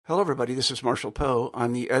Hello, everybody. This is Marshall Poe.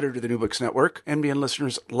 I'm the editor of the New Books Network. NBN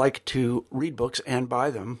listeners like to read books and buy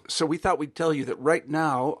them. So we thought we'd tell you that right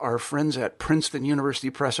now, our friends at Princeton University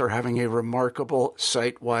Press are having a remarkable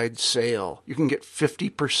site-wide sale. You can get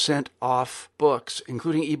 50% off books,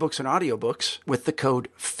 including ebooks and audiobooks, with the code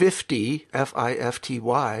 50,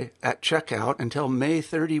 F-I-F-T-Y, at checkout until May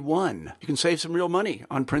 31. You can save some real money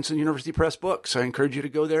on Princeton University Press books. I encourage you to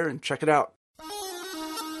go there and check it out.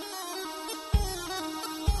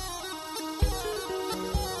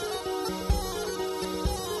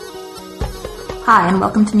 Hi, and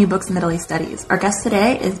welcome to New Books in Middle East Studies. Our guest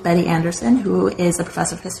today is Betty Anderson, who is a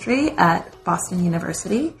professor of history at Boston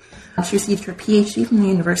University. She received her PhD from the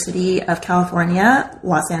University of California,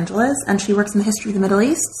 Los Angeles, and she works in the history of the Middle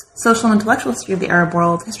East, social and intellectual history of the Arab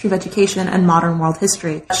world, history of education, and modern world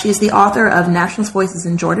history. She is the author of Nationalist Voices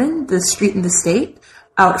in Jordan, The Street and the State,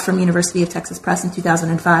 out from University of Texas Press in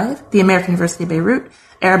 2005, The American University of Beirut,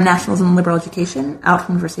 Arab Nationalism and Liberal Education, out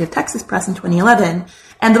from University of Texas Press in 2011,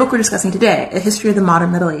 and the book we're discussing today, A History of the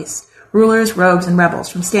Modern Middle East, Rulers, Rogues, and Rebels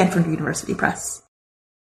from Stanford University Press.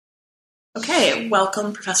 Okay,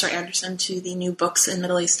 welcome, Professor Anderson, to the New Books in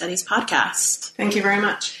Middle East Studies podcast. Thank you very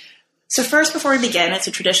much. So first, before we begin, it's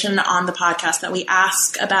a tradition on the podcast that we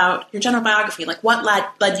ask about your general biography, like what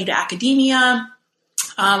led you to academia,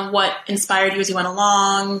 what inspired you as you went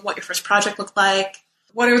along, what your first project looked like.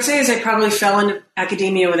 What I would say is I probably fell into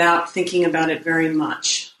academia without thinking about it very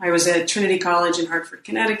much. I was at Trinity College in Hartford,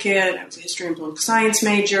 Connecticut. I was a history and political science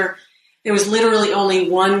major. There was literally only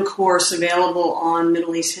one course available on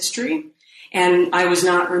Middle East history, and I was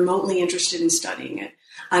not remotely interested in studying it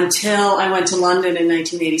until I went to London in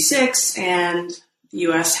 1986, and the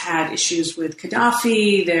U.S. had issues with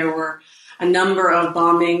Gaddafi. There were a number of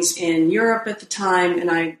bombings in Europe at the time,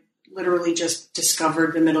 and I literally just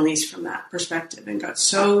discovered the Middle East from that perspective and got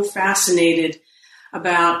so fascinated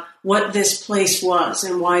about what this place was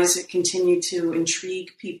and why does it continue to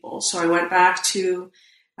intrigue people. So I went back to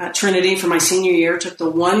Trinity for my senior year, took the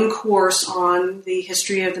one course on the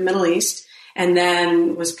history of the Middle East, and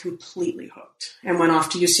then was completely hooked and went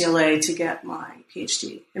off to UCLA to get my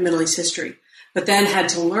PhD in Middle East history, but then had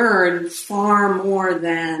to learn far more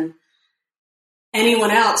than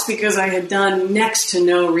anyone else because I had done next to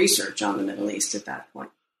no research on the Middle East at that point.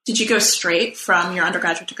 Did you go straight from your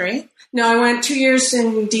undergraduate degree? No, I went 2 years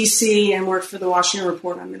in D.C. and worked for the Washington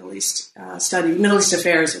Report on Middle East Middle East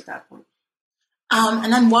affairs at that point.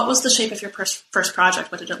 And then what was the shape of your first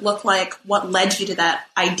project? What did it look like? What led you to that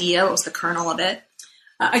idea? What was the kernel of it?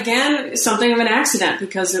 Again, something of an accident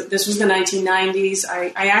because this was the 1990s.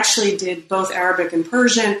 I actually did both Arabic and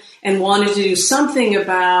Persian and wanted to do something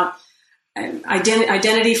about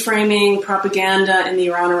identity framing, propaganda in the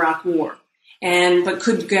Iran-Iraq War, but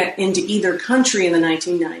couldn't get into either country in the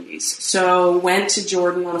 1990s. So went to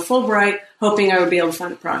Jordan on a Fulbright, hoping I would be able to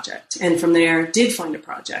find a project. And from there, did find a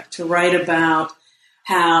project to write about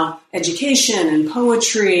how education and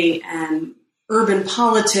poetry and urban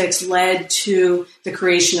politics led to the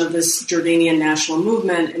creation of this Jordanian national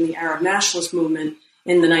movement and the Arab nationalist movement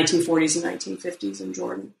in the 1940s and 1950s in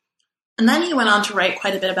Jordan. And then you went on to write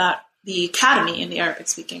quite a bit about the academy in the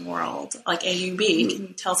Arabic-speaking world, like AUB. Can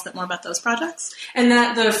you tell us a bit more about those projects? And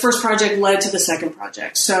that the first project led to the second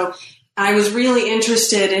project. So I was really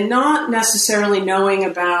interested in not necessarily knowing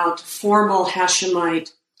about formal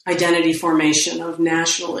Hashemite identity formation of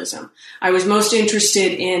nationalism. I was most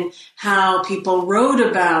interested in how people wrote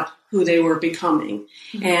about who they were becoming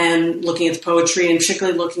and looking at the poetry and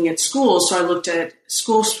particularly looking at schools. So I looked at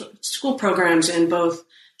school programs in both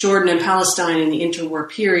Jordan and Palestine in the interwar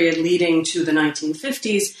period leading to the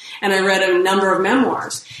 1950s. And I read a number of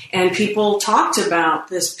memoirs. And people talked about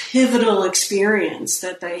this pivotal experience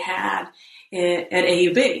that they had at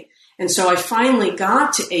AUB. And so I finally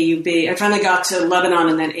got to AUB. I finally got to Lebanon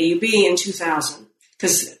and then AUB in 2000.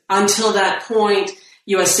 Because until that point,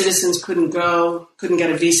 U.S. citizens couldn't get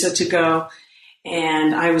a visa to go.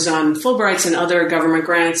 And I was on Fulbrights and other government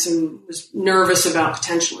grants and was nervous about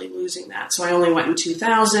potentially losing that. So I only went in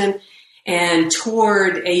 2000 and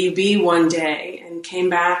toured AUB one day and came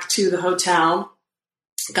back to the hotel,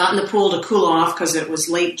 got in the pool to cool off because it was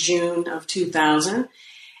late June of 2000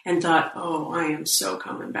 and thought, oh, I am so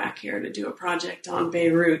coming back here to do a project on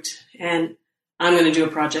Beirut and I'm going to do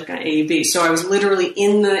a project on AUB. So I was literally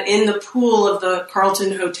in the pool of the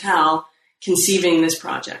Carlton Hotel conceiving this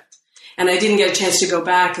project. And I didn't get a chance to go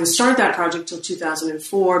back and start that project till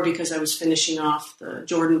 2004 because I was finishing off the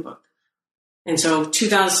Jordan book. And so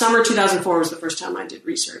summer 2004 was the first time I did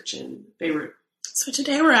research in Beirut. So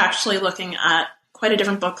today we're actually looking at quite a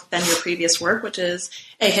different book than your previous work, which is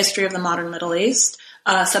A History of the Modern Middle East,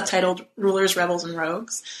 subtitled Rulers, Rebels, and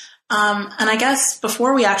Rogues. And I guess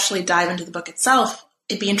before we actually dive into the book itself,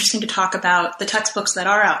 it'd be interesting to talk about the textbooks that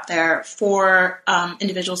are out there for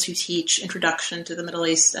individuals who teach Introduction to the Middle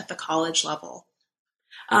East at the college level.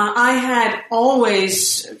 I had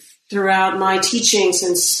always, throughout my teaching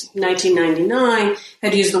since 1999,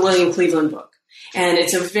 had used the William Cleveland book. And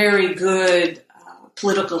it's a very good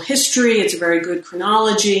political history. It's a very good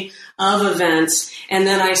chronology of events. And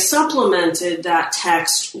then I supplemented that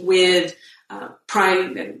text with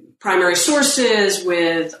primary sources,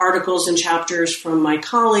 with articles and chapters from my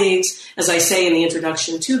colleagues, as I say in the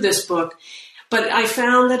introduction to this book. But I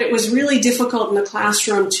found that it was really difficult in the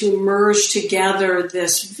classroom to merge together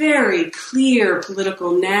this very clear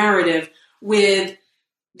political narrative with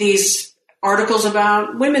these articles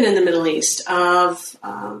about women in the Middle East, of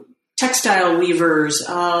textile weavers,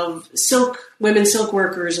 of women silk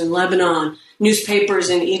workers in Lebanon, newspapers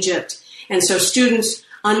in Egypt. And so students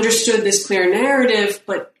understood this clear narrative,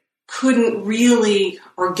 but couldn't really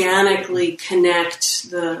organically connect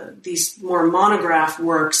these more monograph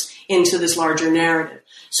works into this larger narrative.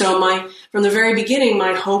 So from the very beginning,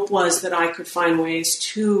 my hope was that I could find ways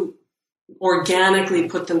to organically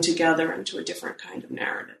put them together into a different kind of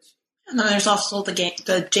narrative. And then there's also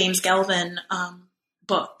the James Galvin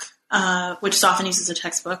book, which is often used as a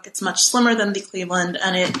textbook. It's much slimmer than the Cleveland,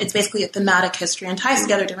 and it's basically a thematic history and ties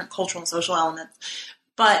together different cultural and social elements.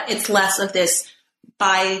 But it's less of this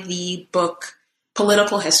by the book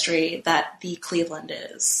political history that the Cleveland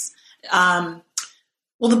is. Well,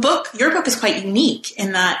 your book is quite unique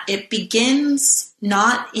in that it begins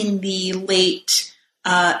not in the late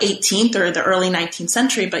 18th or the early 19th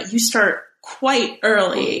century, but you start quite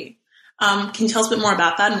early. Can you tell us a bit more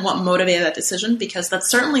about that and what motivated that decision? Because that's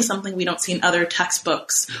certainly something we don't see in other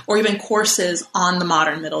textbooks or even courses on the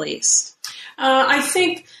modern Middle East. I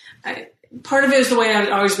think part of it is the way I've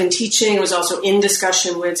always been teaching. It was also in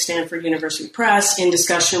discussion with Stanford University Press, in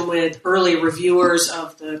discussion with early reviewers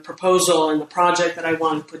of the proposal and the project that I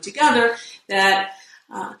wanted to put together, that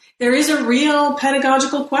there is a real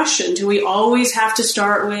pedagogical question. Do we always have to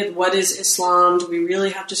start with what is Islam? Do we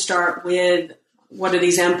really have to start with what are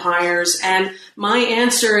these empires? And my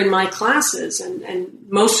answer in my classes, and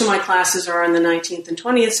most of my classes are in the 19th and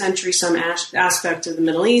 20th century, some aspect of the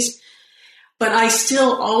Middle East, but I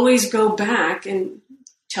still always go back and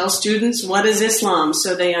tell students what is Islam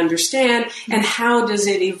so they understand, and how does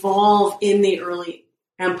it evolve in the early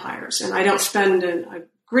empires. And I don't spend a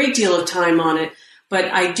great deal of time on it, but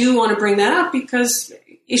I do want to bring that up because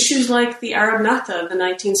issues like the Arab Nahda of the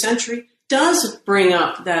 19th century does bring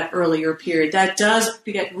up that earlier period. That does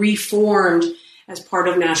get reformed as part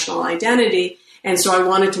of national identity. And so I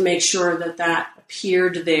wanted to make sure that that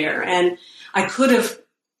appeared there. And I could have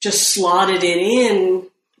just slotted it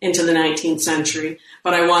into the 19th century,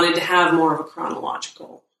 but I wanted to have more of a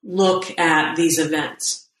chronological look at these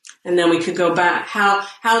events. And then we could go back,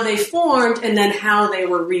 how they formed and then how they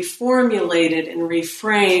were reformulated and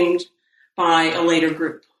reframed by a later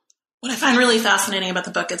group. What I find really fascinating about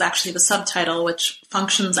the book is actually the subtitle, which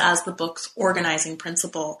functions as the book's organizing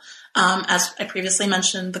principle. As I previously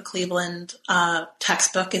mentioned, the Cleveland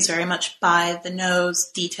textbook is very much by the nose,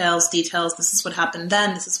 details. This is what happened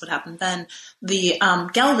then. This is what happened then. The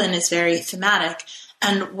Galvin is very thematic.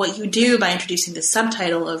 And what you do by introducing this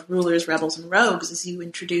subtitle of Rulers, Rebels, and Rogues is you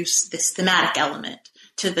introduce this thematic element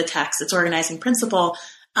to the text, its organizing principle.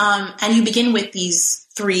 And you begin with these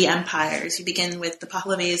three empires. You begin with the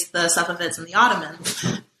Pahlavis, the Safavids, and the Ottomans,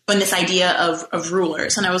 and this idea of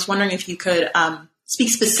rulers. And I was wondering if you could speak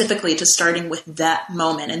specifically to starting with that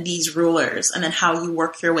moment and these rulers, and then how you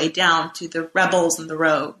work your way down to the rebels and the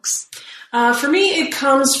rogues. For me, it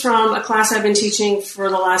comes from a class I've been teaching for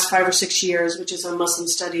the last 5 or 6 years, which is a Muslim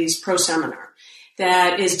Studies pro-seminar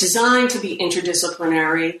that is designed to be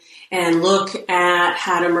interdisciplinary and look at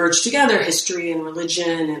how to merge together history and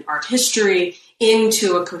religion and art history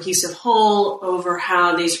into a cohesive whole over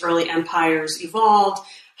how these early empires evolved,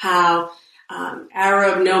 how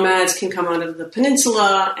Arab nomads can come out of the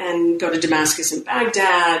peninsula and go to Damascus and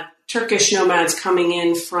Baghdad, Turkish nomads coming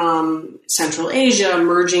in from Central Asia,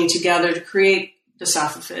 merging together to create the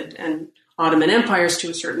Safavid and Ottoman empires to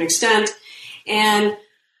a certain extent, and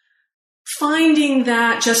finding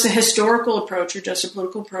that just a historical approach or just a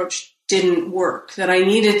political approach didn't work, that I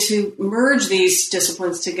needed to merge these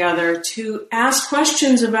disciplines together to ask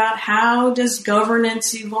questions about how does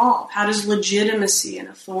governance evolve? How does legitimacy and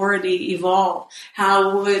authority evolve?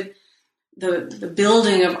 How would the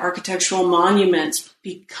building of architectural monuments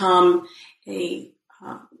become a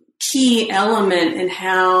key element in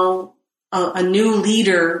how a new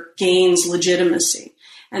leader gains legitimacy?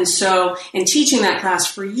 And so in teaching that class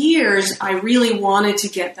for years, I really wanted to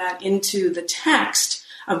get that into the text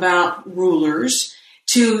about rulers,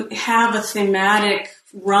 to have a thematic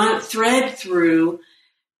thread through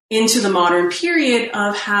into the modern period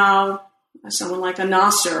of how someone like a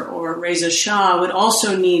Nasser or Reza Shah would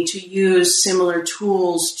also need to use similar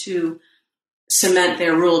tools to cement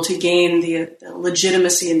their rule, to gain the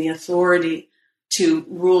legitimacy and the authority to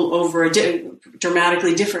rule over a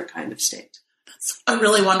dramatically different kind of state. That's a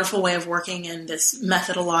really wonderful way of working in this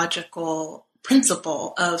methodological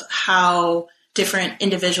principle of how different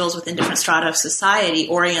individuals within different strata of society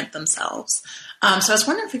orient themselves. So I was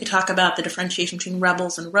wondering if we could talk about the differentiation between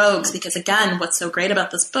rebels and rogues, because again, what's so great about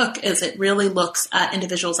this book is it really looks at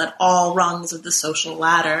individuals at all rungs of the social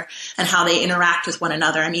ladder and how they interact with one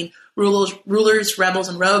another. I mean, rulers, rebels,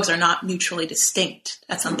 and rogues are not mutually distinct.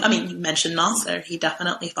 You mentioned Nasser. He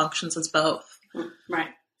definitely functions as both. Right.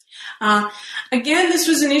 Again, this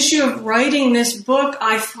was an issue of writing this book.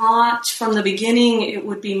 I thought from the beginning it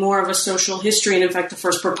would be more of a social history. And in fact, the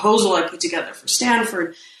first proposal I put together for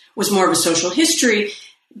Stanford was more of a social history,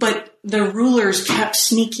 but the rulers kept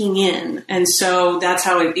sneaking in. And so that's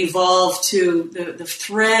how it evolved to the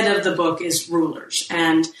thread of the book is rulers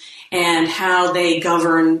and how they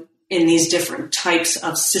govern in these different types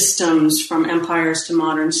of systems from empires to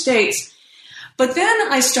modern states. But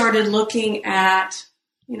then I started looking at,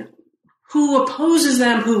 who opposes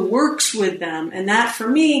them, who works with them. And that, for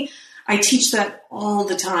me, I teach that all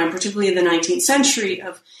the time, particularly in the 19th century.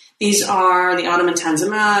 These are the Ottoman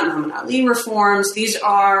Tanzimat, Muhammad Ali reforms. These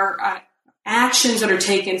are actions that are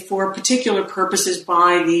taken for particular purposes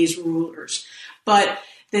by these rulers. But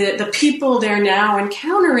the people they're now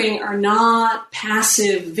encountering are not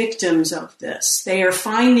passive victims of this. They are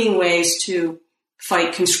finding ways to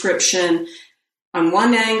fight conscription. On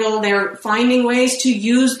one angle, they're finding ways to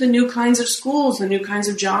use the new kinds of schools, the new kinds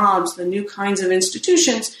of jobs, the new kinds of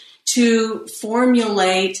institutions to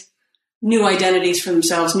formulate new identities for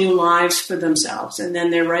themselves, new lives for themselves. And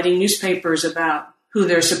then they're writing newspapers about who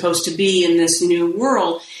they're supposed to be in this new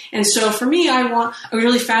world. And so for me, I'm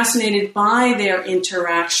really fascinated by their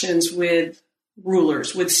interactions with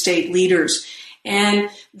rulers, with state leaders, and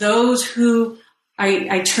those who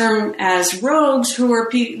I term as rogues, who are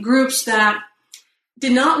groups that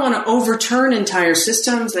did not want to overturn entire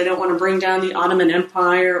systems. They don't want to bring down the Ottoman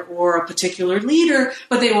Empire or a particular leader,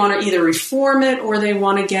 but they want to either reform it or they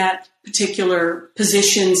want to get particular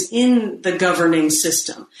positions in the governing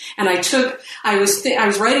system. And I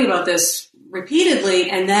was writing about this repeatedly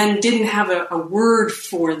and then didn't have a word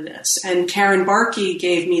for this. And Karen Barkey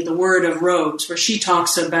gave me the word of rogues, where she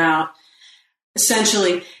talks about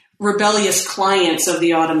essentially rebellious clients of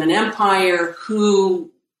the Ottoman Empire who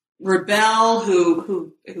rebel,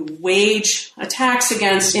 who wage attacks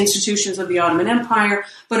against institutions of the Ottoman Empire,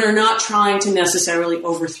 but are not trying to necessarily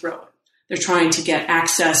overthrow it. They're trying to get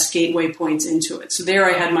access, gateway points into it. So there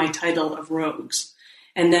I had my title of rogues.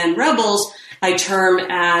 And then rebels, I term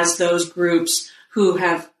as those groups who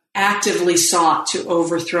have actively sought to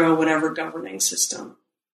overthrow whatever governing system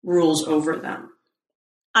rules over them.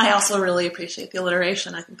 I also really appreciate the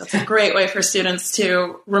alliteration. I think that's a great way for students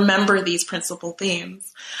to remember these principal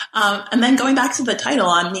themes. And then going back to the title,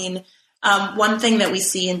 one thing that we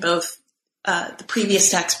see in both the previous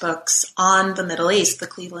textbooks on the Middle East, the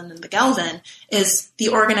Cleveland and the Galvin, is the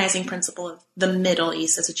organizing principle of the Middle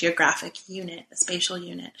East as a geographic unit, a spatial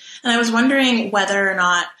unit. And I was wondering whether or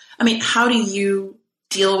not, how do you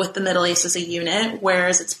deal with the Middle East as a unit? Where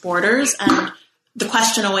is its borders? And the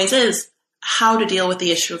question always is, how to deal with the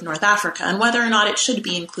issue of North Africa and whether or not it should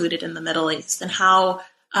be included in the Middle East and how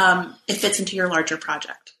it fits into your larger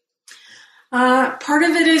project. Part of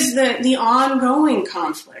it is the ongoing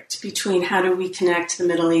conflict between how do we connect the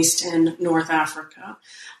Middle East and North Africa.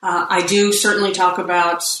 I do certainly talk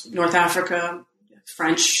about North Africa,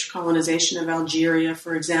 French colonization of Algeria,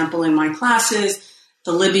 for example, in my classes,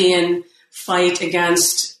 the Libyan fight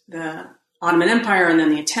against the Ottoman Empire and then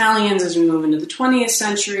the Italians as we move into the 20th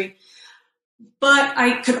century. But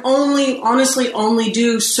I could honestly only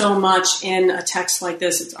do so much in a text like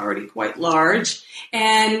this. It's already quite large.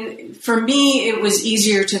 And for me, it was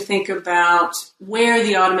easier to think about where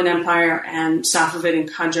the Ottoman Empire and Safavid and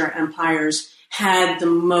Qajar empires had the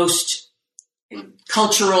most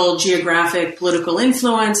cultural, geographic, political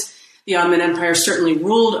influence. The Ottoman Empire certainly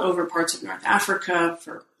ruled over parts of North Africa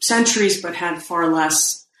for centuries, but had far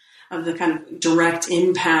less of the kind of direct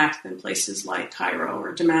impact than places like Cairo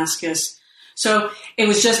or Damascus. So it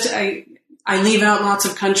was just, I leave out lots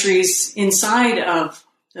of countries inside of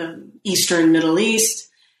the Eastern Middle East,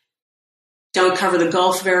 don't cover the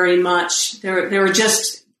Gulf very much. There were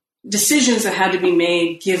just decisions that had to be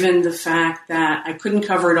made given the fact that I couldn't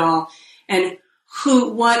cover it all, and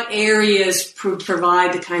what areas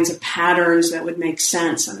provide the kinds of patterns that would make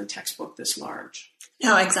sense on a textbook this large.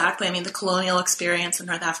 No, exactly. I mean, the colonial experience in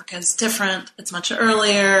North Africa is different. It's much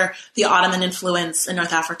earlier. The Ottoman influence in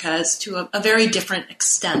North Africa is to a very different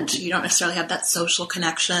extent. You don't necessarily have that social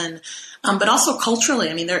connection. But also culturally,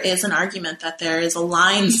 I mean, there is an argument that there is a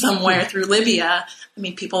line somewhere through Libya. I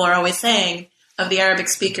mean, people are always saying of the Arabic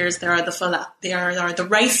speakers, there are the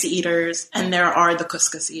rice eaters and there are the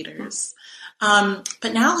couscous eaters.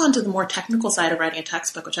 But now onto the more technical side of writing a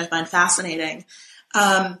textbook, which I find fascinating.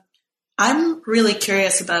 I'm really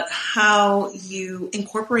curious about how you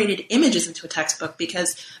incorporated images into a textbook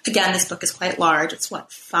because, again, this book is quite large. It's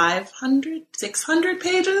 500, 600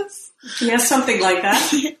 pages? Yeah, something like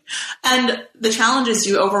that. And the challenge is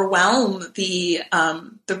you overwhelm the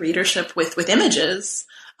readership with images,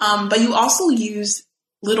 but you also use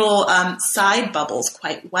little side bubbles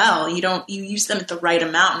quite well. You use them at the right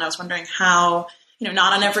amount. And I was wondering how,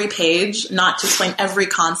 not on every page, not to explain every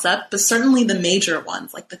concept, but certainly the major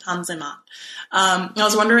ones like the Tanzimat. I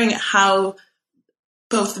was wondering how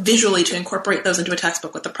both visually to incorporate those into a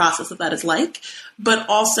textbook, what the process of that is like, but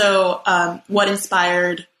also what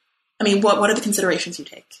inspired, what are the considerations you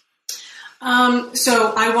take?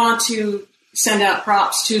 So I want to send out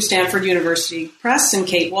props to Stanford University Press and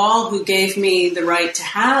Kate Wall, who gave me the right to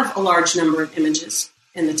have a large number of images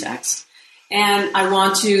in the text. And I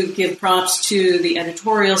want to give props to the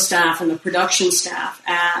editorial staff and the production staff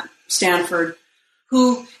at Stanford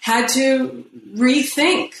who had to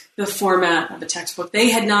rethink the format of a textbook. They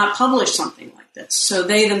had not published something like this, so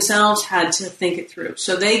they themselves had to think it through.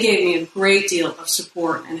 So they gave me a great deal of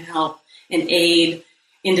support and help and aid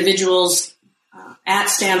individuals at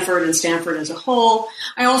Stanford and Stanford as a whole.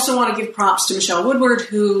 I also want to give props to Michelle Woodward,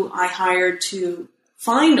 who I hired to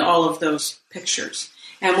find all of those pictures.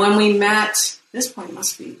 And when we met, this point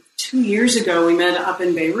must be 2 years ago, we met up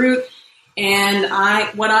in Beirut, and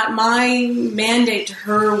my mandate to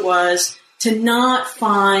her was to not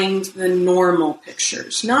find the normal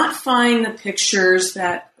pictures, not find the pictures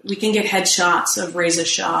that we can get headshots of Reza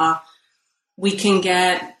Shah, we can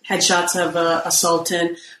get headshots of a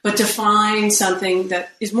sultan, but to find something that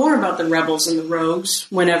is more about the rebels and the rogues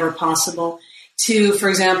whenever possible. To, for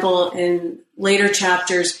example, in later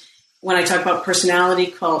chapters, when I talk about personality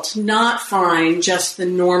cult, not find just the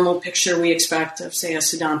normal picture we expect of, say, a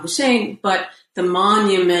Saddam Hussein, but the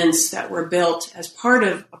monuments that were built as part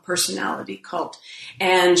of a personality cult.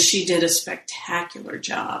 And she did a spectacular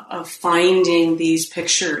job of finding these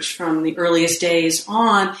pictures from the earliest days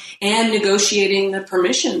on and negotiating the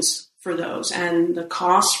permissions for those and the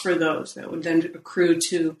costs for those that would then accrue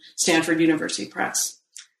to Stanford University Press.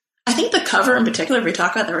 I think the cover in particular, if we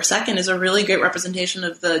talk about that for a second, is a really great representation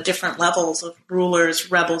of the different levels of rulers,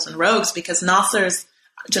 rebels, and rogues, because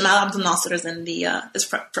Jamal Abdel Nasser is in is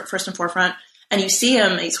first and forefront, and you see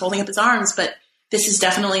him, he's holding up his arms, but this is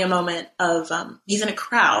definitely a moment of, he's in a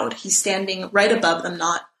crowd, he's standing right above them,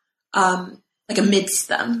 not like amidst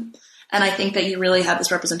them. And I think that you really have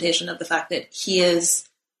this representation of the fact that he is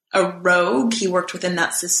a rogue, he worked within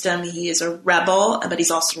that system, he is a rebel, but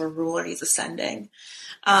he's also a ruler, he's ascending.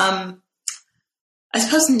 I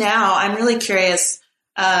suppose now I'm really curious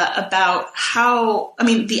about how,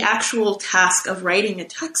 the actual task of writing a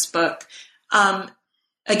textbook.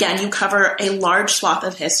 Again, you cover a large swath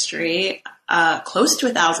of history, close to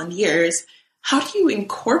 1,000 years. How do you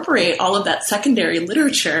incorporate all of that secondary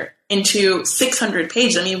literature into 600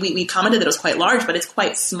 pages? We commented that it was quite large, but it's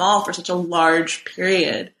quite small for such a large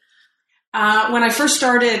period. When I first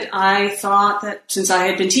started, I thought that since I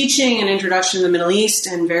had been teaching an introduction to the Middle East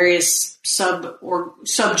and various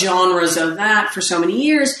subgenres of that for so many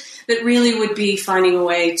years, that really would be finding a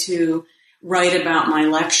way to write about my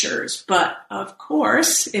lectures. But of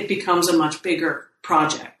course, it becomes a much bigger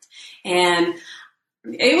project. And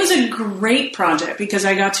it was a great project because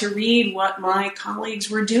I got to read what my colleagues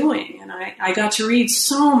were doing. And I got to read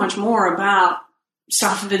so much more about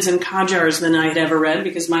Safavids and Qajars than I'd ever read,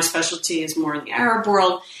 because my specialty is more in the Arab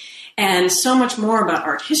world, and so much more about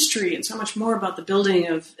art history and so much more about the building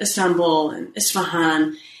of Istanbul and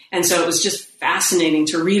Isfahan. And so it was just fascinating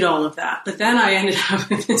to read all of that. But then I ended up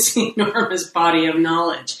with this enormous body of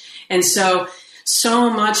knowledge. And so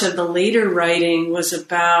much of the later writing was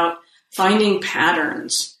about finding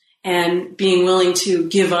patterns and being willing to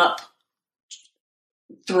give up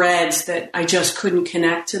threads that I just couldn't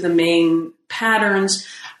connect to the main patterns.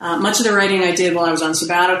 Much of the writing I did while I was on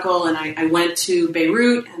sabbatical, and I went to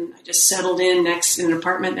Beirut and I just settled in an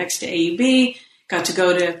apartment next to AUB, got to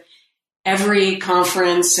go to every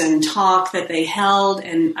conference and talk that they held,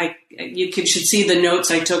 and should see the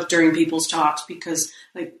notes I took during people's talks, because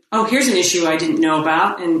like, oh, here's an issue I didn't know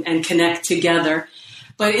about, and connect together.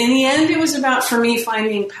 But in the end, it was about, for me,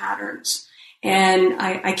 finding patterns. And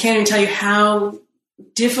I can't even tell you how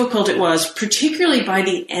difficult it was, particularly by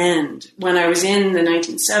the end, when I was in the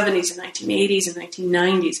 1970s and 1980s and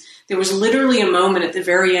 1990s. There was literally a moment at the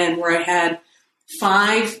very end where I had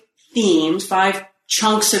 5 themes, 5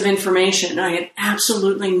 chunks of information. I had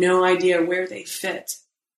absolutely no idea where they fit.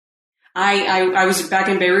 I was back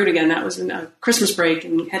in Beirut again. That was in a Christmas break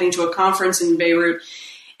and heading to a conference in Beirut.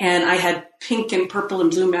 And I had pink and purple and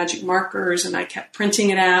blue magic markers, and I kept printing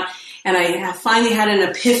it out. And I finally had an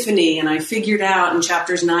epiphany, and I figured out in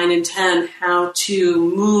chapters 9 and 10 how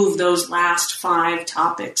to move those last 5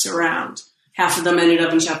 topics around. Half of them ended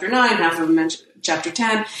up in chapter 9, half of them in chapter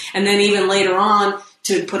 10. And then even later on,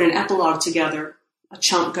 to put an epilogue together, a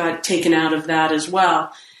chunk got taken out of that as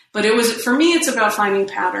well. But for me, it's about finding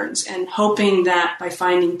patterns and hoping that by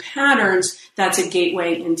finding patterns, that's a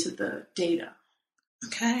gateway into the data.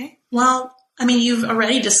 Okay. Well, I mean, you've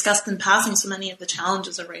already discussed in passing so many of the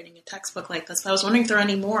challenges of writing a textbook like this, but I was wondering if there are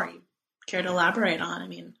any more you care to elaborate on. I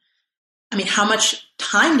mean, how much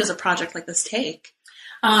time does a project like this take?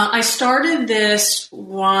 I started this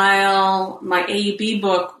while my AUB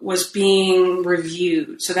book was being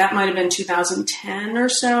reviewed. So that might have been 2010 or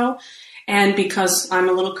so. And because I'm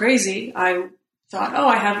a little crazy, I thought,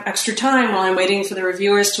 I have extra time while I'm waiting for the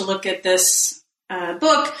reviewers to look at this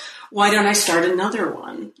book. Why don't I start another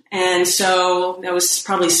one? And so that was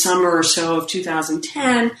probably summer or so of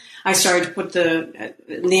 2010. I started to put the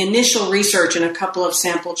initial research in a couple of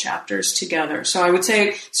sample chapters together. So I would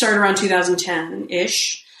say start around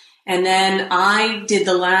 2010-ish. And then I did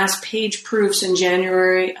the last page proofs in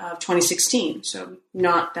January of 2016, so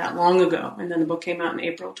not that long ago. And then the book came out in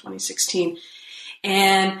April 2016.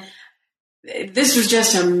 And this was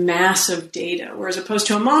just a mass of data, whereas opposed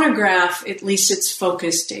to a monograph, at least it's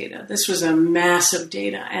focused data. This was a mass of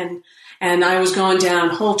data. And I was going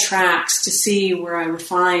down whole tracks to see where I would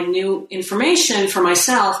find new information for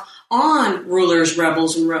myself on rulers,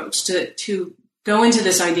 rebels, and rogues to go into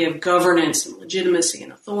this idea of governance and legitimacy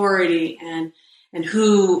and authority and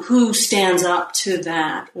who stands up to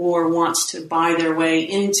that or wants to buy their way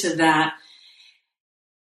into that.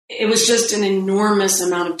 It was just an enormous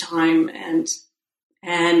amount of time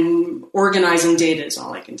and organizing data is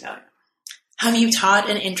all I can tell you. Have you taught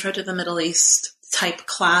an Intro to the Middle East type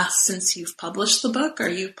class since you've published the book? Are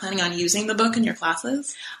you planning on using the book in your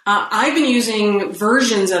classes? I've been using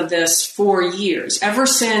versions of this for years, ever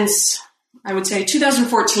since I would say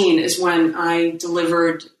 2014 is when I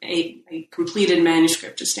delivered a completed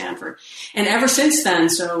manuscript to Stanford. And ever since then,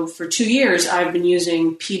 so for 2 years, I've been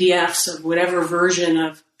using PDFs of whatever version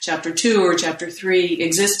of Chapter 2 or Chapter 3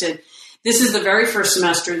 existed. This is the very first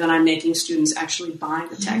semester that I'm making students actually buy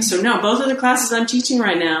the text. So no, both of the classes I'm teaching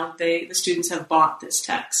right now, the students have bought this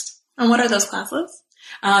text. And what are those classes?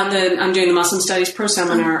 I'm doing the Muslim Studies Pro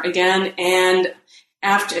Seminar again, and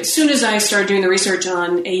as soon as I started doing the research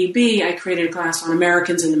on AUB, I created a class on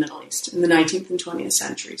Americans in the Middle East in the 19th and 20th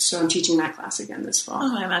centuries. So I'm teaching that class again this fall.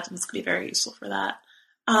 Oh, I imagine this could be very useful for that.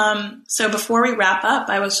 So before we wrap up,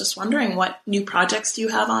 I was just wondering, what new projects do you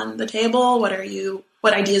have on the table? What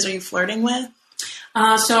ideas are you flirting with?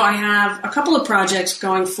 So I have a couple of projects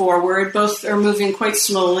going forward. Both are moving quite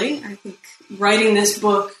slowly. I think writing this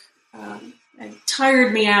book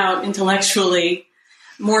tired me out intellectually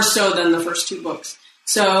more so than the first 2 books.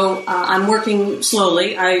 So I'm working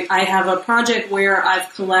slowly. I have a project where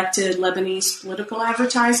I've collected Lebanese political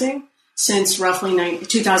advertising since roughly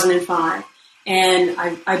 2005. And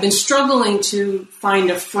I've been struggling to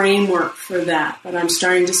find a framework for that, but I'm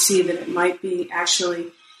starting to see that it might be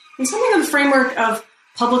actually in something of the framework of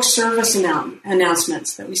public service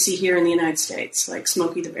announcements that we see here in the United States, like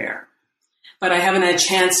Smokey the Bear. But I haven't had a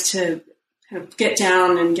chance to kind of get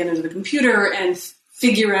down and get into the computer and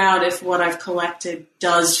figure out if what I've collected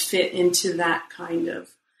does fit into that kind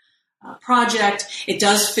of project. It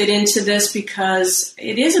does fit into this because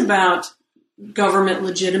it is about government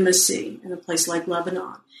legitimacy in a place like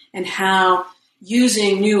Lebanon and how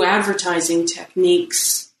using new advertising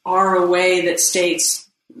techniques are a way that states,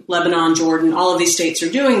 Lebanon, Jordan, all of these states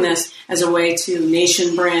are doing this as a way to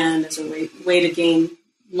nation brand, as a way to gain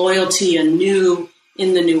loyalty in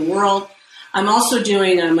the new world. I'm also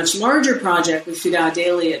doing a much larger project with Fida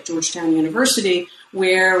Daly at Georgetown University,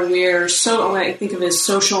 where I think of it as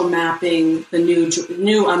social mapping the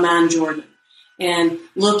new Amman, Jordan, and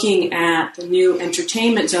looking at the new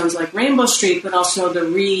entertainment zones like Rainbow Street, but also the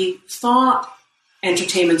rethought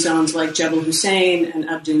entertainment zones like Jebel Hussein and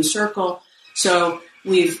Abdoun Circle. So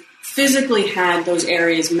we've physically had those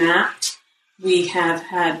areas mapped. We have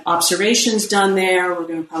had observations done there. We're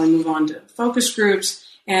going to probably move on to focus groups.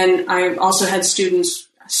 And I've also had students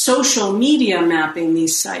social media mapping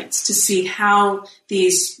these sites to see how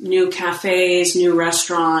these new cafes, new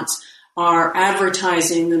restaurants are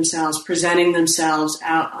advertising themselves, presenting themselves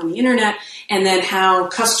out on the internet, and then how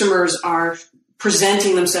customers are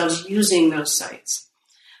presenting themselves using those sites.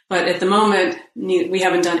 But at the moment, we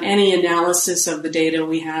haven't done any analysis of the data.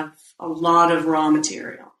 We have a lot of raw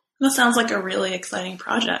material. That sounds like a really exciting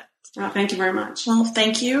project. Thank you very much. Well,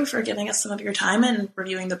 thank you for giving us some of your time and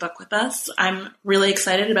reviewing the book with us. I'm really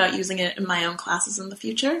excited about using it in my own classes in the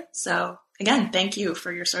future. So again, thank you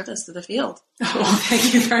for your service to the field. Oh, well,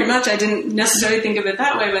 thank you very much. I didn't necessarily think of it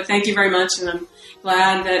that way, but thank you very much. And I'm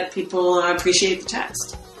glad that people appreciate the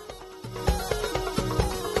text.